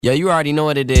Yo, you already know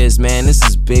what it is, man. This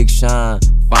is Big Sean,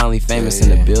 finally famous in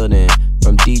the building.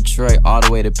 From Detroit all the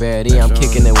way to Paradis, I'm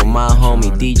kicking it with my homie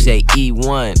DJ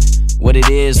E1. What it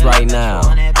is right now.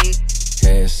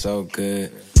 Yeah, it's so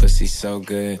good, pussy so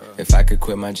good. If I could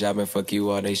quit my job and fuck you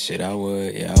all day shit, I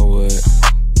would, yeah, I would.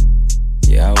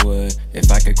 Yeah, I would.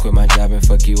 If I could quit my job and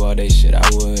fuck you all day shit, I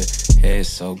would. Yeah, it's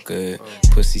so good,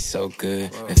 pussy so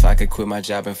good. If I could quit my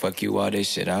job and fuck you all day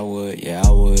shit, I would, yeah, I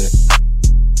would.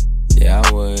 Yeah,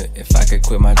 I would. If I could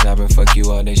quit my job and fuck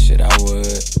you all day shit, I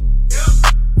would.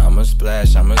 I'ma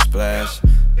splash,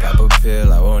 pop a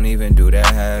pill, I won't even do that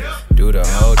half. Do the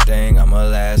whole thing, I'ma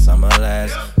last.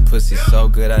 Pussy so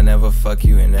good, I never fuck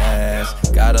you in the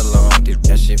ass. Got a long dick,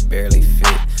 that shit barely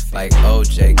fit. Like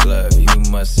OJ Glove,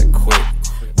 you must have quit.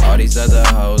 All these other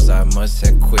hoes, I must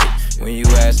have quit. When you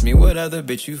ask me what other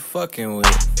bitch you fucking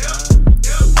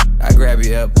with, I grab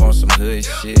you up on some hood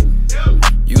shit.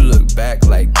 You look back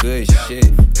like good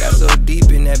shit. Got so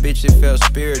deep in that bitch it felt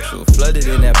spiritual. Flooded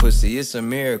in that pussy, it's a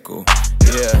miracle.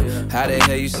 Yeah, how the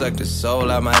hell you sucked the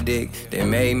soul out my dick? They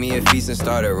made me a feast and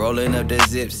started rolling up the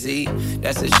zip. See,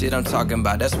 that's the shit I'm talking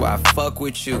about, that's why I fuck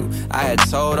with you. I had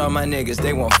told all my niggas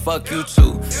they won't fuck you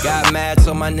too. Got mad,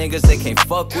 told my niggas they can't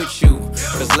fuck with you.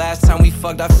 Cause last time we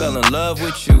fucked I fell in love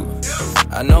with you.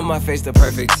 I know my face the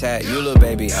perfect tat. You little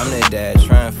baby, I'm the dad.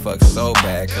 Trying to fuck so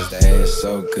bad cause the head is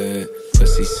so good,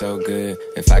 pussy so good.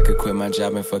 If I could quit my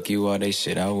job and fuck you all day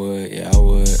shit, I would, yeah, I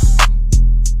would.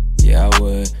 Yeah, I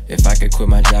would. If I could quit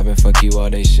my job and fuck you all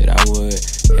day shit, I would.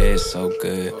 Head so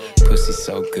good, pussy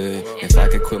so good. If I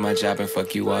could quit my job and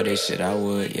fuck you all day shit, I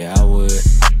would, yeah, I would.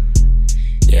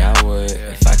 Yeah, I would.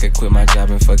 If I could quit my job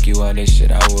and fuck you all day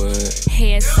shit, I would.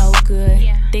 Head so good,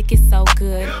 dick is so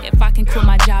good. If I can quit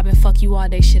my job and fuck you all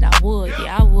day shit, I would,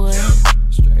 yeah, I would.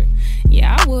 Straight.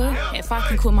 Yeah, I would. If I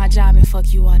can quit my job and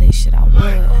fuck you all day shit, I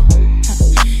would.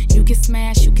 You can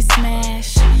smash,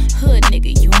 hood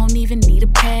nigga, you don't even need a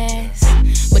pass.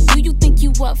 But do you think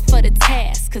you up for the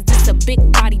task? Cause this a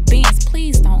big body Benz,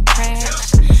 please don't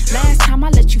crash. Last time I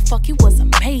let you fuck, it was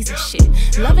amazing shit.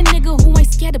 Love a nigga who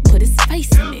ain't scared to put his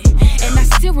face in it. And I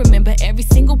still remember every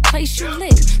single place you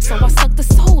lit. So I suck the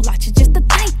soul out you just to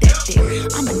thank that dick.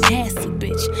 I'm a nasty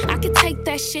bitch, I can take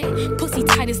that shit. Pussy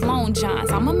tight as Long Johns,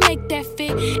 I'ma make that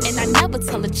fit. And I never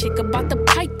tell a chick about the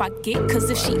pipe I get. Cause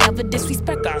if she ever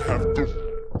disrespect, I have to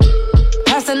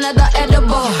pass another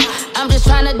edible. I'm just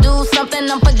trying to do something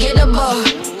unforgettable.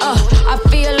 I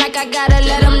feel like I gotta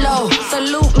let them know.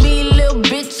 Salute me, little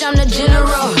bitch, I'm the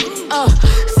general.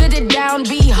 Sit it down,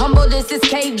 be humble, this is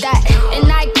K-Dot.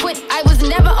 And I quit, I was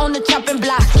never on the chopping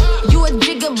block. You a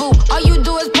jigaboo, all you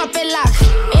do is pop it lock.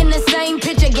 In the same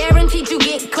picture, guaranteed you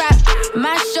get crap.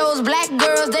 My shows, black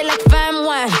girls, they like fine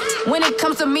wine. When it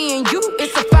comes to me and you,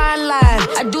 it's a fine line.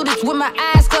 I do this with my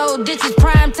eyes closed, this is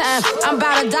prime time. I'm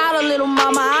about $1, little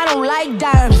mama, I don't like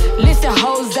dimes. Listen,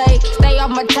 Jose, stay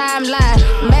off my timeline.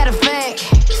 Matter of fact,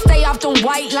 stay off them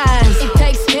white lines. It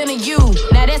takes 10 of you,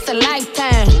 now that's a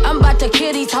lifetime. I'm about to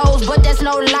kill these hoes, but that's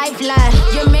no lifeline.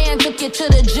 Your man took you to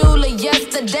the jeweler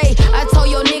yesterday. I told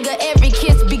your nigga every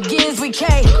kiss begins with K.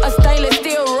 A stainless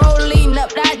steel rolling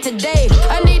up right today.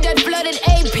 I need that flooded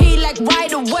AP like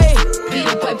right away. Be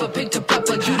the piper, pick the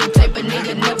pepper. You the type of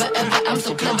nigga, never ever. I'm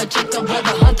so clever, check the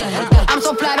weather, hunter, hunter. I'm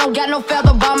so fly, don't got no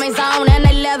feather. Balmain's on and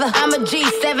they leather. I'm a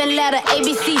G7 letter,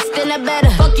 ABC, still a better.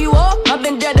 Fuck you up, I've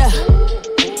been deader.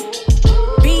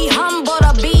 Be humble,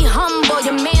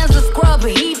 your man's a scrub,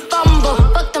 he fumble.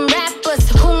 Fuck them rappers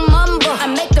who mumble. I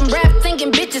make them rap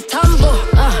thinking bitches tumble.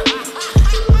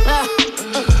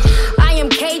 I am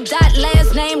K-Dot,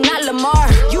 last name not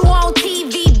Lamar. You on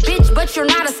TV, bitch, but you're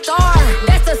not a star.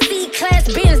 That's a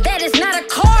C-class Benz, that is not a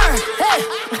car.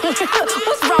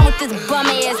 What's wrong with this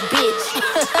bum-ass bitch?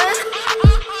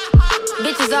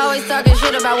 Bitches always talking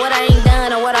shit about what I ain't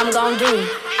done or what I'm gon' do.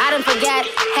 I done forgot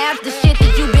half the shit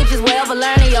that you bitches will ever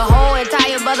learn in your whole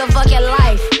entire motherfucking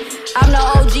life. I'm the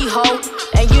OG hoe,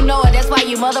 and you know it, that's why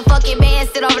you motherfucking man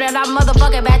sit over there and I'm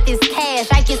motherfucking about this cash.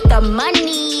 I get the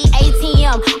money,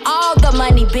 ATM, all the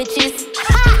money, bitches.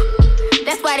 Ha!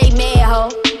 That's why they mad, hoe.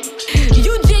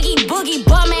 You jiggy boogie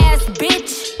bum ass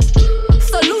bitch.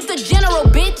 Salute the general,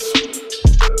 bitch.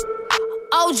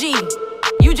 OG,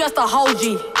 you just a hoe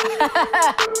G.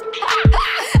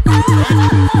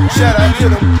 Shout out to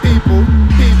them people.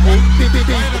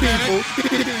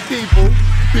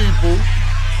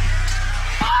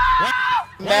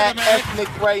 Mad ethnic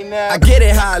right now. I get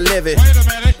it how I live it.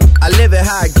 I live it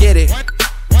how I get it.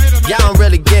 Y'all don't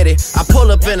really get it. I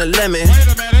pull up in a lemon.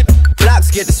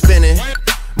 Blocks get to spinning.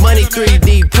 Money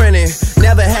 3D printing.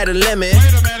 Never had a limit.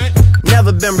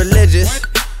 Never been religious.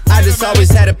 I just always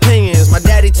had opinions. My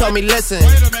daddy told me, listen.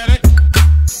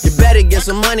 to get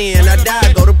some money and I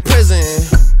die, go to prison.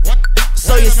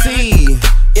 So you see,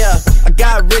 yeah, I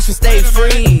got rich and stayed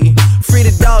free. Free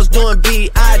the dogs doing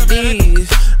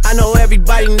BIDs. I know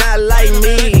everybody not like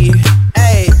me.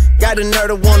 Hey, got a nerd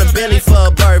to want a Bentley for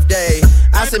a birthday.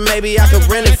 I said maybe I could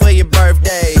rent it for your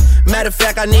birthday. Matter of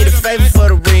fact, I need a favor for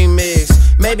the remix.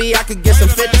 Maybe I could get some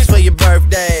 50s for your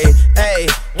birthday. Hey,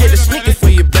 get a sneaker for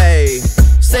your babe.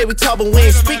 Say we talk, but we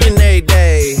ain't speaking every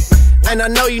day. And I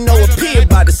know you know what P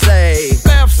about to say.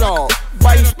 Bath salt,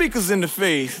 biting speakers in the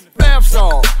face. Bath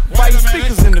salt, biting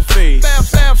speakers in the face.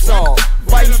 Bath salt,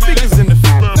 biting speakers in the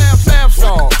face. Bath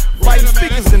salt, biting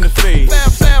speakers in the face.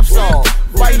 Bath salt,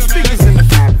 biting speakers in the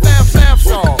face. Bath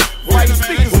salt, biting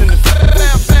speakers in the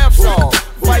face. Bath salt,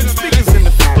 biting speakers in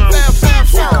the face. Bath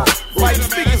salt, biting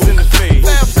speakers in the face.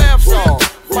 Bath salt,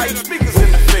 biting speakers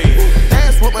in the face.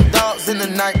 Dance with my dogs in the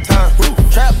nighttime.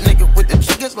 Trap nigga with the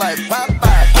chickens like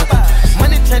Popeye.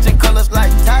 Money changing colors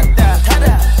like tie-dye.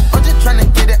 I'm just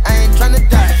tryna get it, I ain't tryna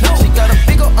die. She got a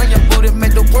big ol' on your booty,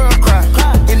 make the world cry.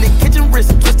 In the kitchen,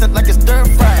 wrist twisted like it's stir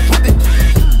fry.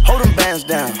 Hold them bands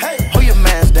down, hold your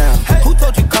mans down. Who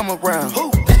told you come around?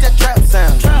 It's that trap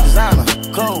sound. Designer,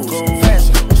 clothes,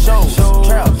 fashion, shows,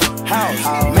 traps,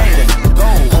 house, made it,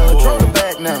 gold. Control the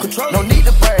bag now, no need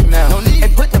to brag now.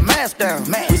 Hey, put the mask down,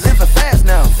 we living fast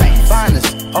now.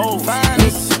 Finest, old,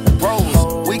 finest, rose,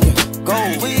 Weeknd,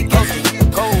 gold,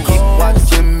 gold. Keep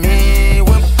watching me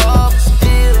when Bob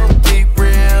still keep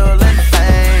real and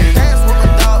fame. Dance with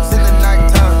my dogs in the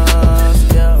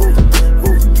nighttime.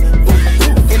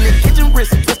 In the kitchen,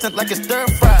 wrist twisted like it's stir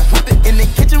fry. Whip it in the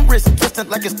kitchen, wrist twisted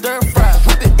like it's stir fry.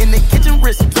 Whip it in the kitchen,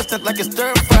 wrist twisted like it's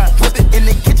stir fry. Whip it in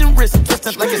the kitchen, wrist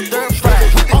twisted like it's stir fry.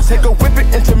 I'll take a whip it,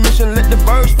 intermission, let the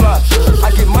birds fly.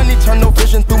 I get money, turn no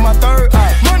vision through my third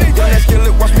eye. Money, got that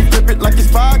skillet, watch me flip it like it's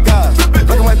Five Guys. Black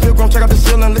and white pilgrim, check out the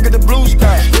ceiling, look at the blue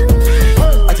sky.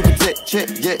 I took a check,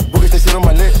 yeah, boogers they sit on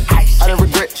my lip. I didn't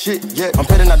regret shit, yeah, I'm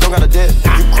petting, I don't got a debt.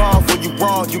 You crawl for you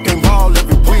raw, you can ball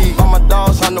every week. All my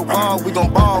dogs on the wall, we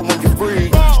gon' ball when you free.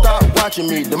 Stop watching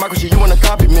me, democracy, you wanna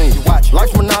copy me.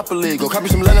 Life's monopoly, go copy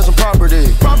some land and some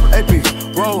property. AP,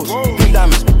 rose, pink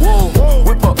diamonds, wool.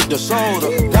 Whip up the soda,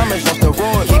 diamonds on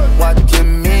steroids. Keep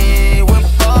watching me when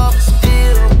Bob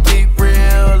still keep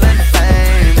real and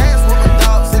fame. Dance with my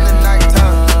dogs in the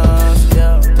nighttime.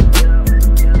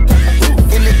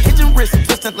 In the kitchen, wrist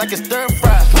twisted like it's stir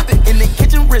fry. Whip it in the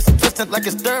kitchen, wrist twisted like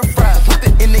it's stir fry. Whip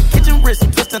it in the kitchen, wrist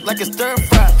twisted like it's stir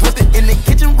fry. Whip it in the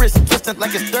kitchen, wrist twisted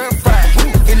like it's stir fry.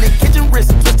 In the kitchen,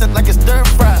 wrist twisted like it's stir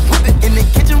fry. Whip it in the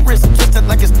kitchen, wrist twisted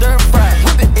like it's stir fry.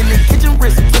 Whip it in the kitchen,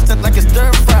 wrist twisted like it's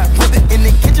stir fry. Whip it in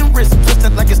the kitchen, wrist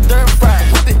twisted like it's stir fry.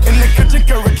 Whip it in the kitchen,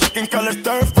 curry chicken color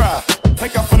stir fry.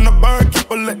 Take off from the bird, keep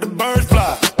her, let the birds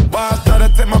fly. Why I started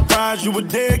to take my prize, you a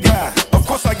dead guy. Of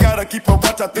course I gotta keep a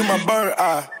watch out through my bird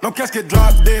eye. No casket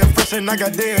drop dead, fresh and I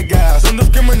got dead guys. Don't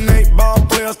discriminate, ball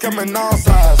players coming all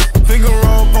sides. Finger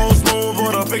roll, post move,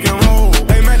 or the pick and roll.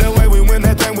 They made the way we win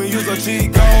that thing, we use a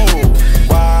cheat code.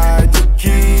 Why you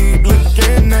keep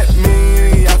looking at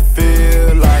me? I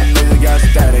feel like nigga got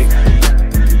static.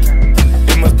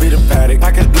 It must be the paddock.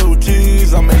 Package blue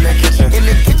cheese, I'm in the kitchen. In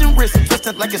the kitchen, wrist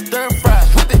twisted like it's stir fry.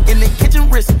 Whip it in the kitchen,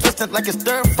 wrist twisted like it's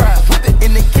stir fry. Whip it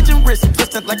in the kitchen, wrist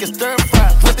twisted like it's stir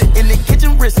fry. Whip it in the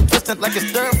kitchen, wrist twisted like it's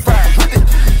stir fry. Whip it.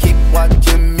 Keep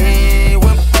watching me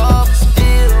when Bob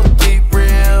still keep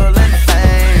real and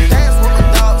fame. Dance with my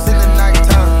dogs in the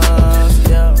nighttime.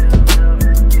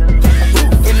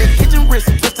 In the kitchen, wrist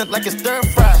twisted like it's stir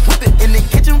fry. Whip it in the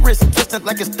kitchen, wrist twisted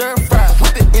like it's stir fry.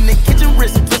 Whip it in the kitchen,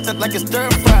 wrist twisted like it's stir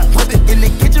fry. Whip it in the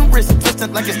kitchen, wrist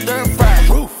twisted like it's stir fry.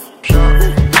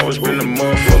 Always been a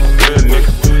motherfucker good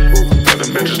nigga. Got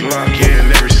them bitches locked, yeah,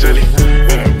 in every city.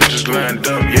 Bitches lined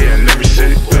up, yeah, in every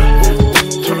city.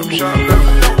 Turn up shop,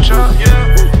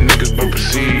 yeah. Niggas but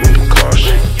proceed with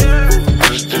caution. I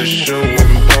just did a show up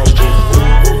in Boston.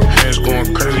 Fans going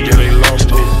crazy, yeah, they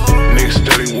lost it. Niggas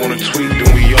steady wanna tweet,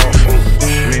 then we off 'em.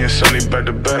 Me and Sonny back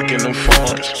to back in them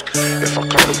foreigns. If I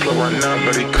call the plug right now,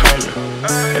 bet he coming.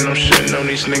 And I'm shitting on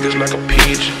these niggas like a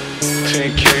pigeon.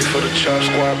 10K for the chop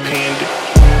squad pinned it.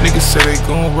 Niggas say they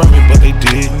gon' rob me, but they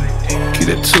didn't. Keep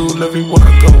that tool everywhere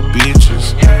I go,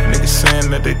 bitches. Niggas saying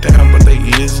that they down, but they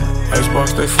isn't.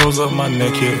 Icebox, they froze up my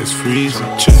neck, yeah, it's freezing.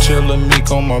 Chinchilla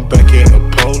meek on my back, yeah, a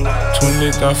polo.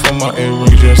 $20 for my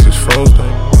earrings, just as frozen.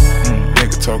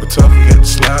 Nigga talkin' tough, we had to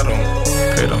slide on.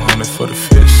 Paid $100 for the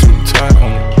fit, suit tight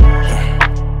on.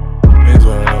 Niggas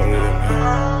already know what it is,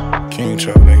 man. King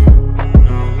Trap,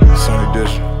 nigga. Sonny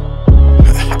Dish.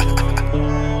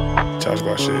 Talk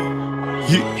about shit.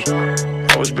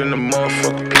 Yeah. Always been a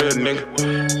motherfucker good nigga.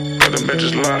 Got Got the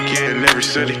bitches locked, yeah, in every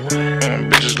city.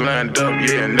 Bitches lined up,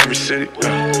 yeah, in every city.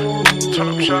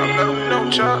 Top chop, let them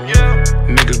know chop, yeah.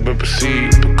 Niggas but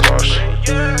proceed, precaution.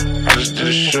 I just did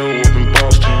a show up in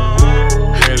Boston.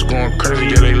 Fans going crazy,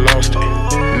 yeah, they lost it.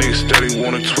 Niggas steady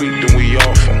wanna tweet, then we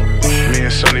off them. Me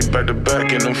and Sonny back to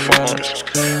back in them phones.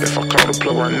 If I call the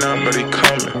plug right now, bet he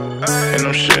coming. And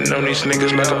I'm shitting on these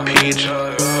niggas like a pigeon.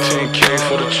 10K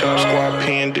for the chop squad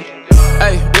pinned it.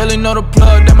 Hey, really know the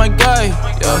plug, that my guy.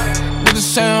 Yeah, niggas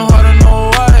saying hard, I know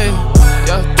why.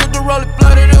 Yeah, took the roller,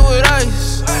 flooded it with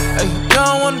ice. Hey, you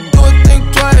don't wanna do it, think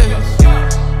twice.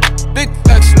 Big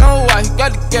facts, no why,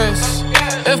 got the gas.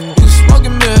 If you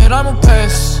smoking mid, I'ma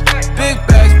pass. Big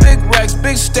bags, big racks,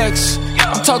 big stacks.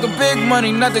 I'm talking big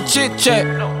money, not the chit chat.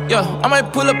 Yeah, I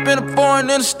might pull up in a foreign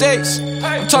in the States.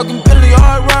 I'm talking Billy,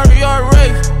 Rari,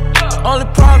 Ray. Only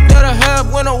problem that I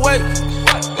have when I wake.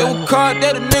 It was card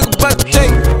that a nigga about to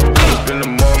take. It's been a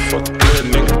motherfucker good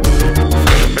nigga.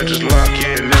 The bitches locked,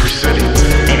 yeah, in every city.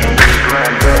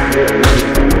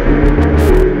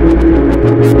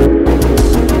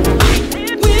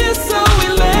 We're so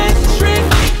electric,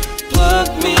 plug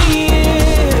me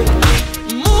in.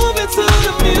 Moving to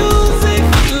the music,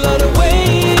 love the way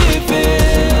it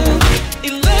feels.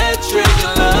 Electric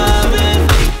loving,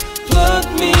 plug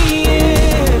me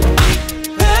in.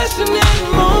 Passionate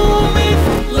moment,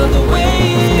 love the way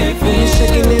it feels. You're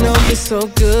shaking it on me so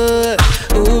good.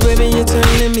 Ooh, baby, you're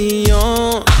turning me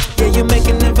on. Yeah, you're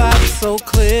making the vibe so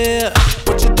clear.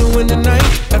 What you doing tonight?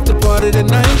 After party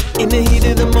tonight. In the heat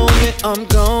of the moment, I'm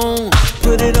gone.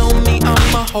 Put it on me,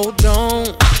 I'ma hold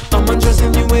on. I'm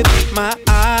undressing you with my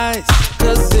eyes.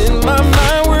 Cause in my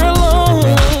mind, we're alone.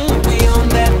 We on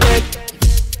that bed,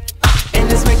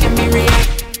 and it's making me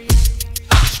react.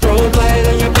 Strobe light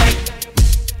on your back.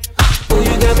 Ooh,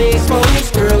 you got me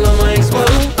exposed. Girl, I'ma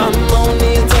explode. I'm on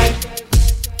the attack,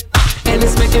 and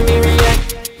it's making me react.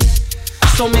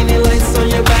 So many lights on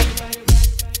your back.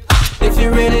 If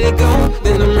you're ready to go,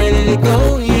 then I'm ready to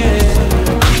go, yeah.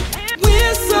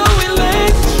 We're so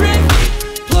electric,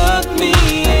 plug me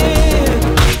in.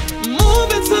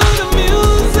 Moving to the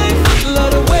music,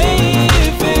 love the way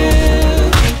it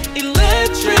feels.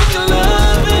 Electric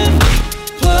loving,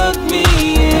 plug me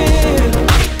in.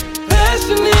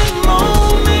 Passionate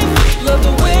moment, love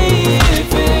the way it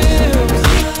feels.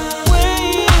 Way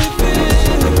it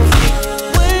feels.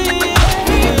 Way it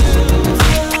feels.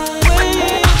 Way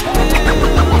it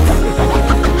feels.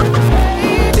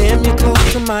 Damn, you're close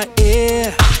to my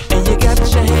ear, and you got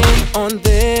your hand on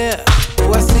there.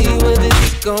 Oh, I see where this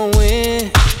is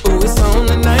going. Oh, it's on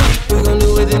tonight, we gon'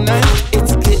 do it tonight.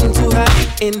 It's getting too hot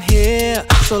in here,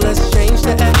 so let's change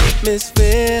the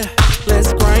atmosphere.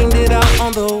 Let's grind it out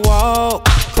on the wall,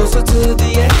 closer to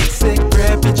the exit.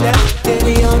 Grab your jacket,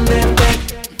 we on that back,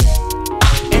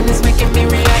 and it's making me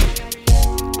react.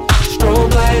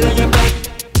 Strobe light on your back.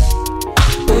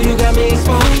 Ooh, you got me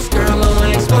exposed, girl,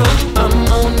 I'ma explode. I'm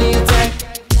on the attack,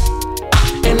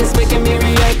 and it's making me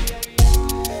react.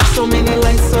 So many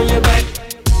lights on your back.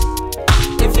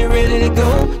 If you're ready to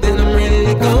go, then I'm ready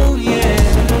to go, yeah.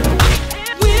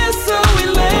 We're so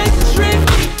electric,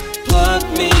 plug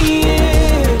me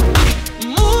in.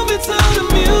 Moving to the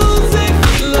music,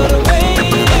 love the way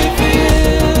it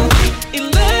feels.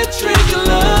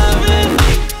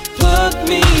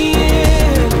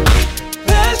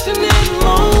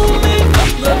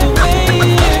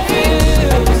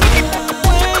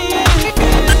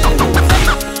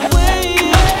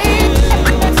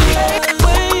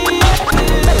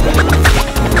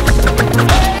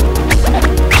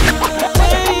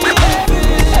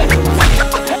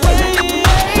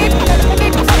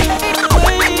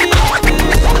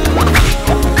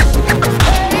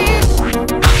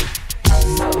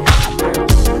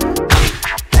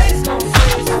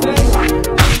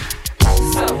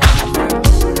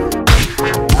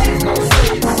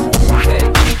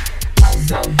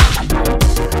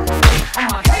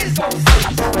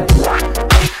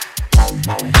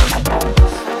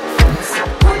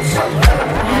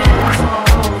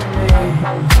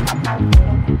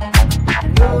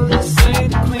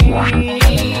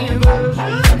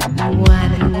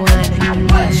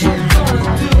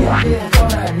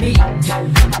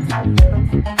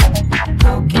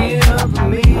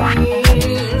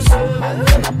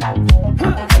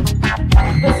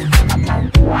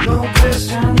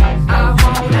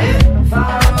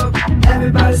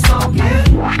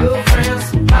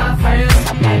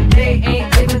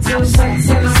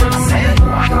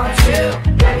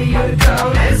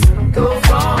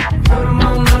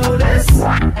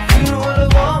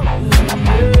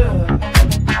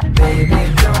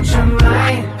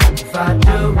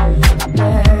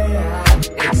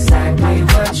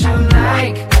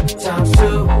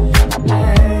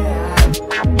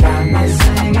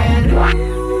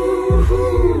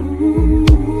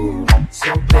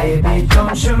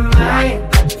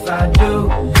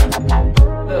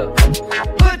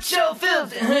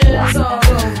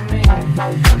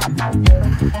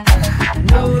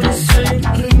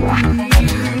 And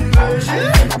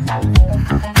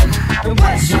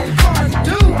what you gonna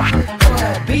do for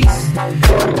that beast?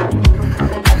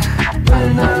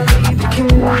 When I leave the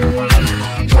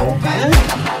cage open,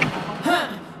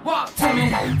 walk to me.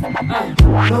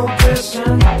 No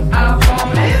question, I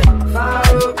want it.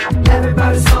 Fire up,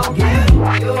 everybody smoking.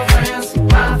 Your friends,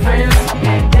 my friends,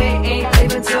 they ain't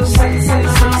leaving till 6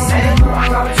 sunset.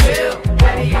 Call the chill,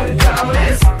 ready you to call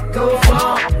this. Go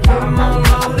far, put them on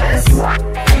lawless. You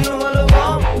know what I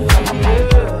want,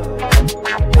 yeah.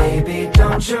 Baby,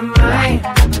 don't you mind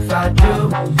if I do,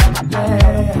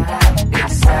 yeah.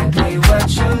 Exactly what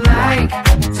you like,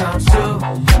 don't you,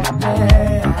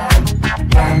 yeah.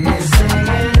 Got me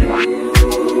singing,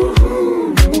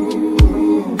 ooh.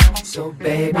 So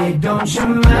baby, don't you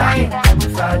mind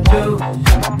if I do?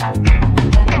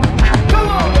 Come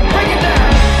on, break it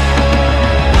down.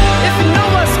 If you know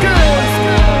what's good.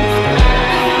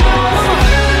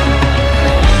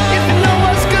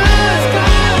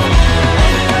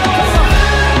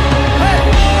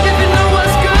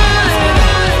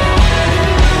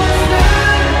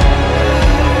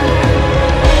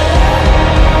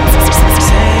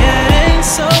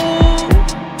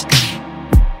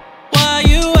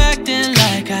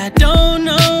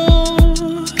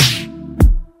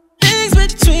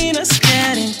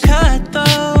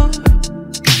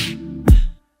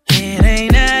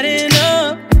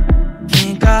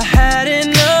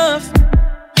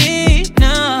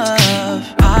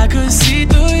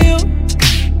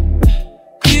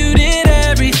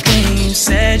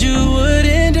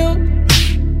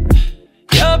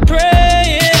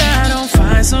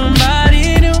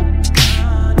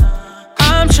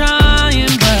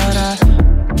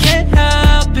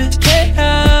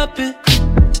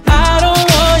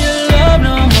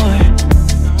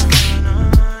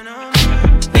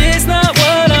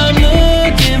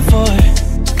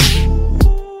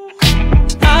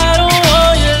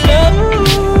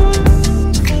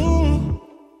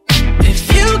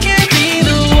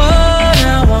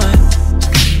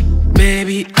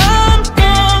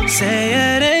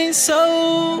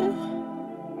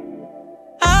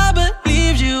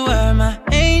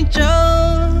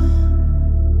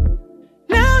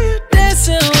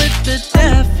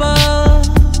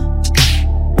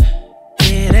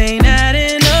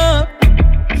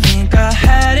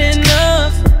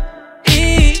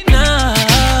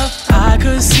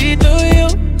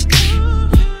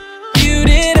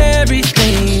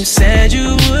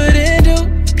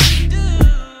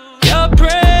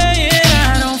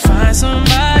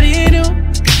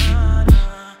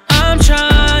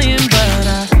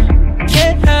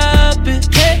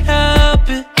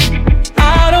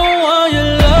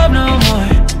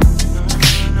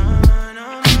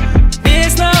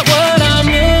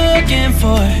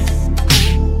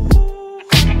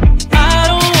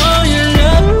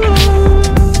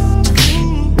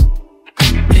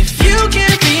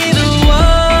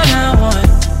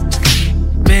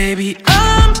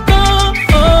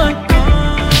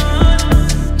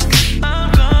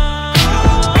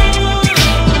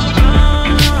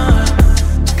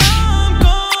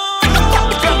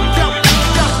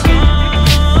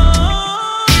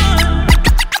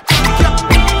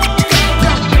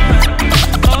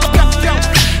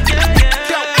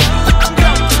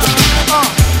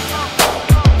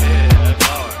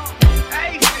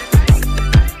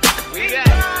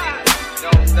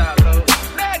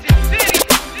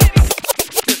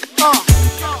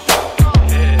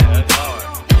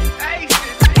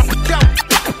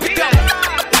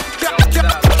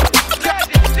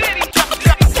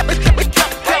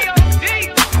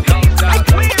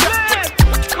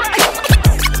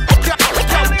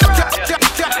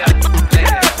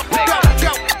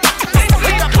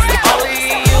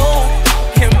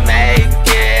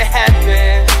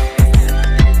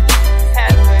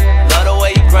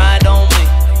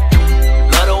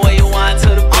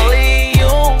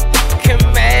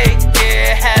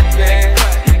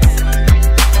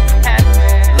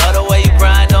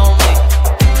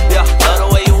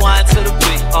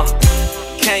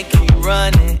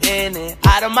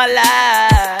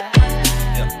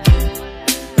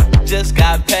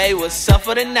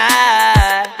 For the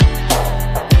night,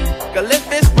 girl,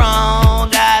 if it's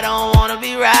wrong, I don't wanna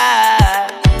be right.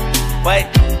 Wait,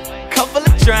 couple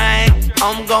of drinks,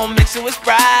 I'm gon' mix it with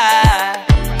Sprite.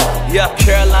 Yeah,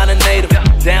 Carolina native,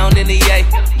 down in the A,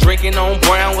 drinking on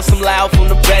brown with some loud from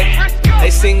the Bay.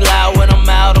 They sing loud when I'm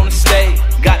out on the stage.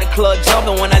 Got the club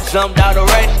jumping when I jumped out the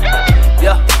race.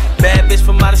 Yeah, bad bitch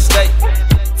from out of state.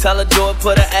 Tell her do it,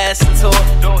 put her ass into it.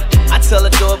 I tell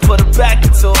her do it, put her back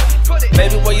into it.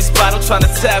 Baby, where you spot, I'm tryna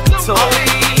tap into it. Only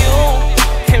you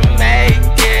can make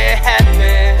it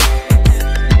happen.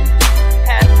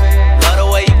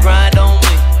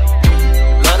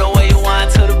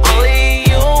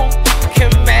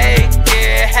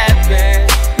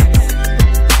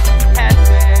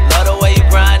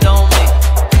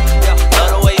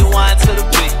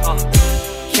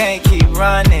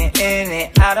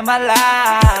 of my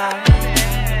life.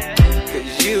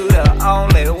 Cause you the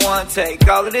only one take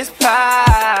all of this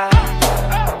pie.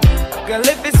 Girl,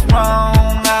 if it's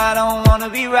wrong, I don't wanna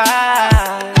be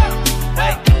right.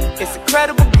 Wait, it's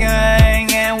Ncredible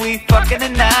gang and we fucking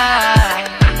tonight.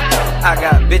 I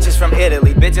got bitches from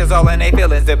Italy, bitches all in they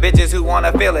feelings. The bitches who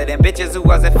wanna feel it and bitches who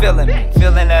wasn't feeling me.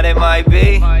 Feeling that it might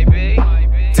be.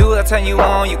 Do I turn you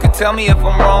on? You can tell me if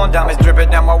I'm wrong. Diamonds dripping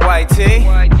down my white tee.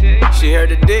 She heard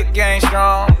the dick game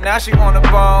strong, now she want a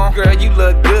bone. Girl, you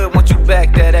look good once you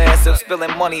back that ass up.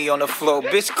 Spilling money on the floor,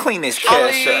 bitch, clean this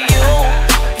cash up. Only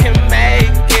you can make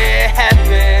it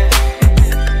happen.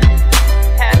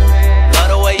 Love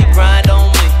the way you grind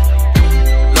on me.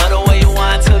 Love the way you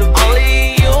whine to the beat.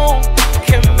 Only you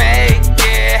can make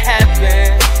it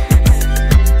happen.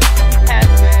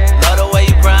 Love the way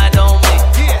you grind on me.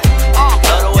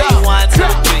 Love the way you whine to the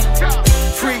beat.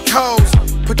 Freak hoes,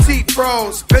 petite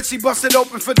bros. Bet she busted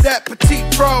open for that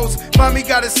petite bros. Mommy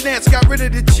got a snatch, got rid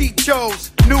of the cheat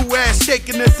shows. New ass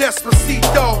shaking the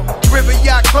Despacito. River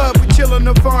Yacht Club, we chillin'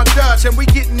 the Von Dutch. And we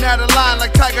getting out of line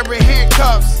like Tiger in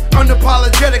handcuffs.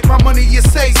 Unapologetic, my money, you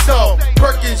say so.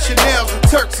 Birkin, Chanel's, and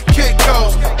Turks and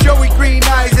Caicos. Joey Green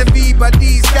Eyes and V by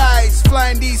these guys.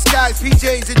 Flying these skies,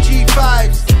 PJs and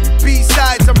G5s.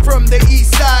 B-sides, I'm from the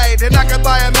east side. And I can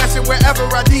buy a mansion wherever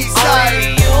I decide.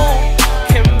 Only you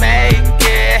can make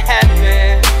it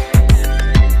happen.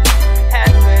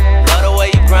 Love the way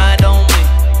you grind on me.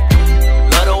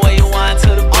 Love the way you whine to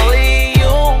the beat. Only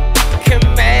you can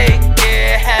make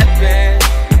it happen.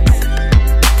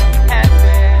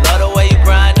 Love the way you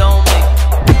grind on me.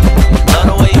 Love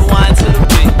the way you whine to the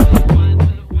beat.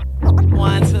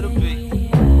 Whine to the beat.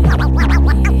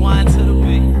 Whine to the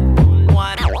beat.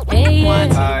 Whine to the beat. Whine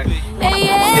to the beat.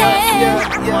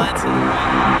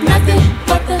 Nothing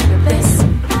but the best.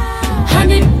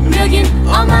 100 million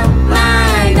on my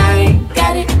mind, I ain't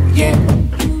got it yet.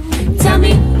 Tell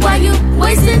me why you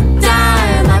wasting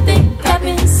time. I think I've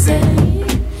been said.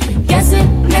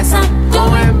 Guessing next I'm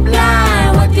going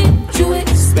blind. What did you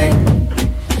expect?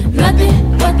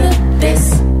 Nothing but the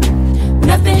best.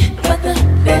 Nothing but the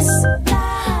best.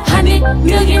 100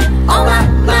 million on my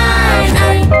mind, I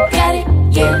ain't got it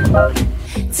yet.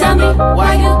 Tell me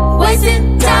why you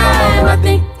wasting time. I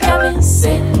think I've been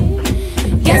said.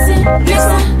 Guessing next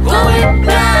I'm going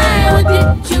blind. What did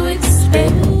you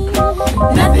expect?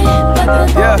 Nothing but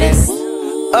the best.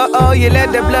 You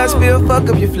let that blood spill, fuck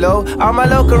up your flow. All my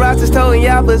local rosters towing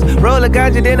yappers. Roll a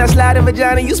ganja, then I slide in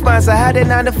vagina. You sponsor, how that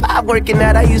 9 to 5 working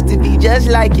out. I used to be just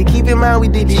like you. Keep in mind, we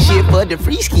did this shit for the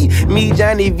free ski. Me,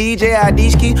 Johnny, VJ,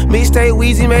 Adishki. Mixtape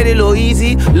Weezy made it a little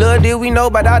easy. Little did we know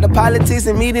about all the politics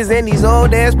and meetings and these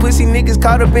old ass pussy niggas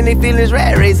caught up in their feelings.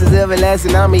 Rat races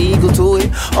everlasting, I'm an eagle to it.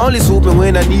 Only swooping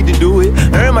when I need to do it.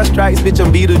 Earn my stripes, bitch,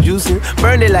 I'm Beetlejuicing.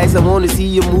 Burn the lights, I wanna see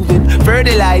you moving.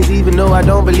 Fertilize, even though I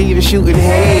don't believe in shooting.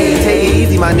 Hey, take it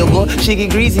easy, my nigga. She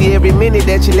get greasy every minute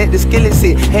that you let the skillet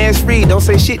sit. Hands free, don't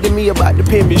say shit to me about the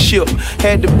penmanship.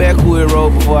 Had the backwood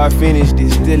roll before I finished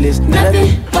this. Still it's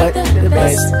nothing but the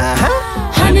best.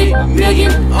 100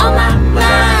 million on my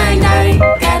mind, I ain't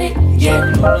got it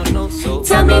yet.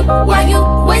 Tell me why you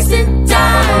wasting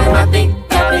time. I think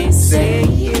I've been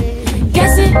saying.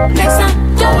 Guessing next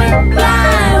I'm going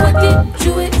blind. What did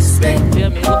you expect?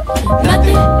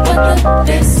 Nothing but the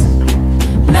best.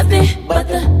 Nothing but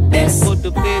the best.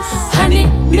 100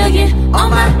 million on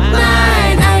my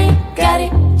mind, I ain't got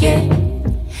it yet.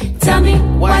 Tell me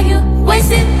why you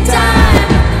wasting time.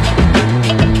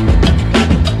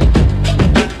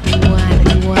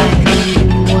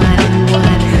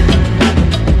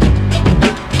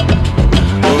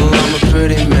 Oh, I'm a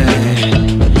pretty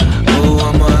man. Oh,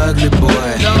 I'm a ugly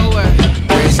boy.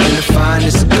 Graced in the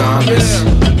finest of garments.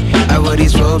 I wear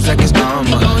these robes like it's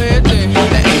armor. There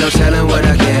ain't no telling what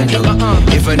I can do.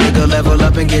 If a nigga level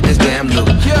up and get this damn loot.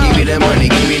 Give me that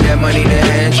money to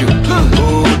hand you.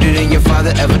 Ooh, didn't your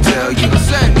father ever tell you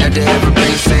not to ever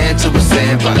bring sand to a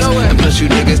sandbox? And plus you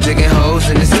niggas digging holes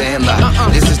in the sandlot.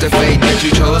 This is the fate that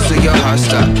you chose, so your heart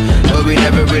stop. But we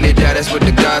never really die, that's what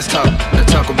the gods talk. Now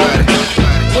talk about it.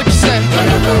 What you say?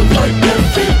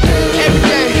 Every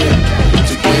day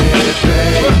to get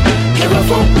paid. Give a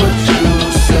fuck what you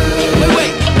say.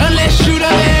 Wait, unless you the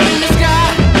man in the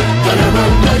sky. Gonna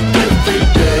run like every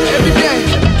day. Every day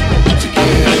to get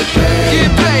paid. Get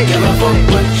paid. Give a fuck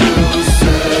what you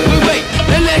say. Wait,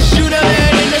 unless you the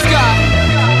man in the sky.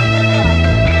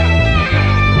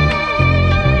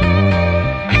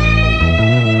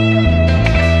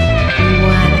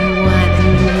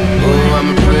 Oh, I'm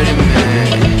a pretty man.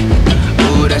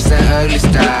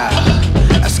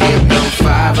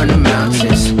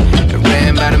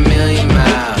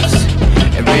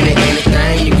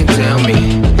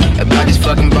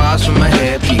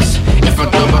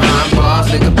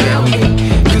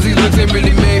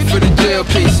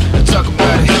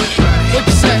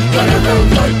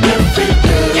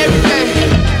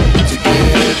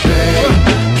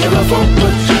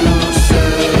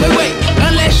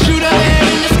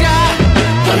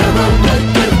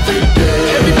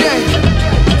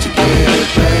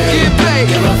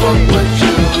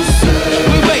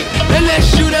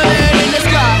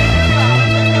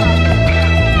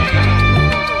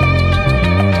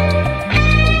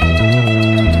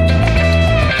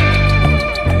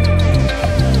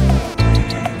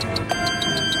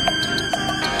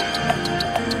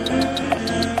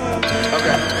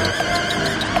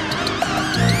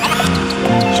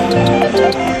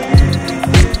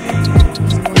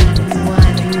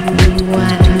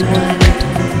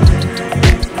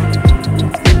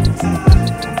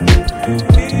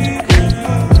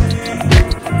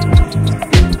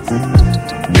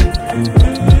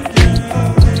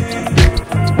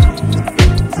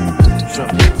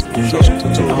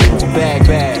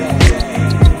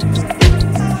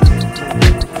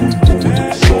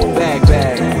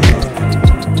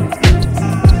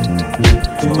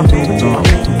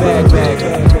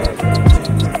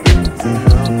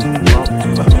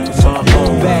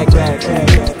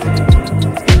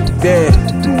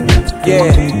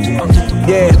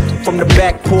 Yeah, from the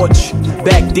back porch.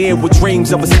 Back then with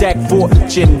dreams of a stacked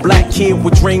fortune. Black kid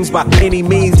with dreams by any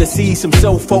means to see some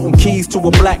cell phone keys to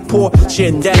a black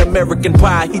portion. That American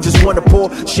pie, he just want a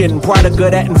portion. Product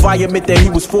of that environment that he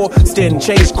was forced in.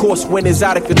 Change course when it's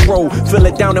out of control. Feel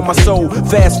it down in my soul.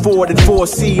 Fast forward and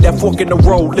foresee that fork in the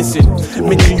road. Listen,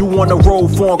 mention you on the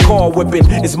road, foreign car whipping.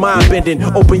 It's mind bending.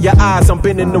 Open your eyes, I'm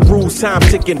bending the rules. Time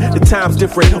ticking, the time's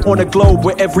different. On a globe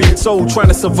where every soul trying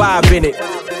to survive in it.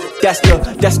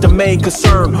 That's the main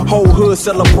concern. Whole hood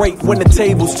celebrate when the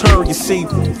tables turn, you see.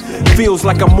 Feels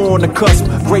like I'm on the cusp.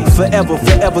 Great forever,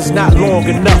 forever's not long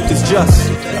enough, it's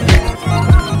just.